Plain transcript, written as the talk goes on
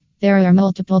There are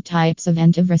multiple types of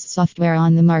antivirus software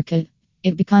on the market.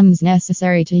 It becomes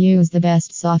necessary to use the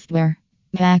best software.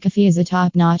 McAfee is a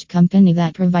top-notch company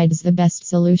that provides the best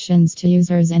solutions to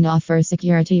users and offers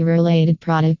security-related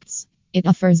products. It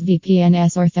offers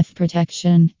VPNs or theft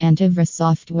protection, antivirus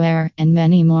software, and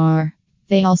many more.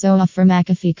 They also offer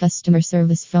McAfee customer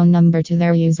service phone number to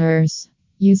their users.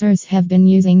 Users have been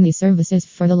using these services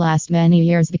for the last many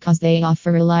years because they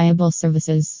offer reliable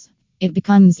services. It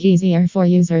becomes easier for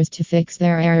users to fix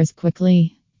their errors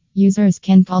quickly. Users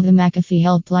can call the McAfee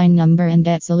helpline number and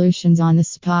get solutions on the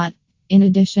spot. In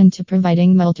addition to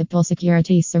providing multiple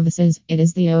security services, it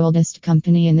is the oldest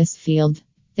company in this field.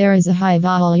 There is a high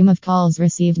volume of calls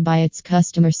received by its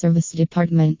customer service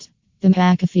department. The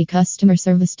McAfee customer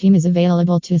service team is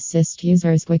available to assist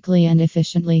users quickly and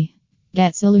efficiently.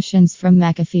 Get solutions from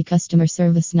McAfee customer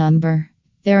service number.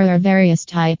 There are various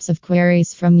types of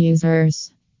queries from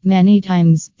users. Many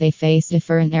times, they face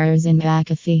different errors in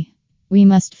McAfee. We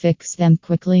must fix them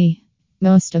quickly.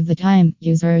 Most of the time,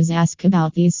 users ask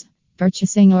about these: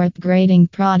 purchasing or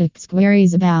upgrading products,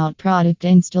 queries about product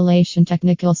installation,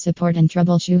 technical support and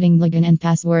troubleshooting, login and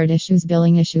password issues,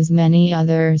 billing issues, many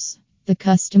others. The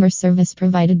customer service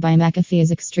provided by McAfee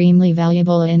is extremely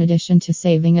valuable in addition to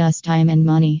saving us time and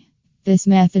money. This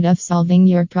method of solving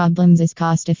your problems is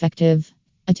cost effective.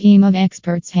 A team of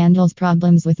experts handles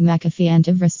problems with McAfee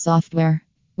antivirus software.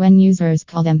 When users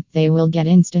call them, they will get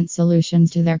instant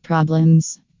solutions to their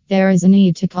problems. There is a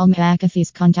need to call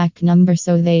McAfee's contact number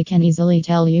so they can easily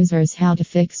tell users how to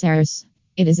fix errors.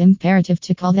 It is imperative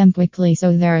to call them quickly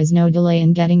so there is no delay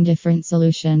in getting different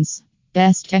solutions.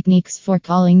 Best techniques for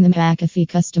calling the McAfee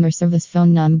customer service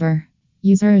phone number.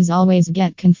 Users always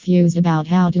get confused about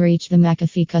how to reach the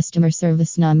McAfee customer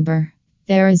service number.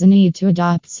 There is a need to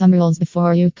adopt some rules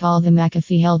before you call the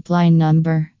McAfee helpline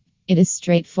number. It is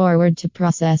straightforward to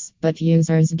process, but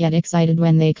users get excited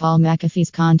when they call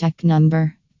McAfee's contact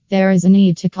number. There is a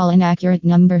need to call an accurate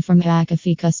number from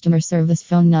McAfee customer service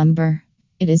phone number.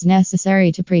 It is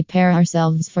necessary to prepare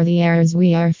ourselves for the errors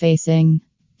we are facing.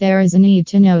 There is a need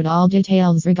to note all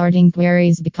details regarding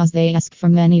queries because they ask for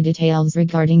many details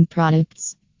regarding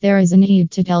products. There is a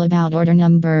need to tell about order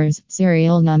numbers,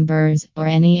 serial numbers, or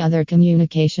any other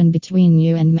communication between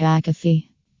you and McAfee.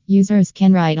 Users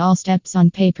can write all steps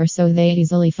on paper so they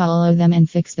easily follow them and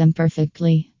fix them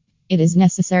perfectly. It is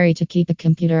necessary to keep a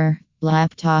computer,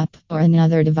 laptop, or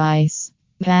another device.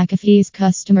 McAfee's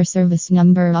customer service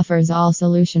number offers all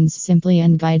solutions simply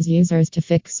and guides users to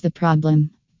fix the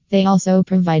problem. They also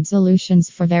provide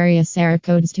solutions for various error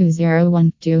codes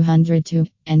 201, 202,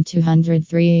 and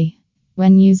 203.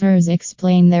 When users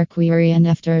explain their query and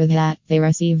after that, they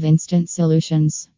receive instant solutions.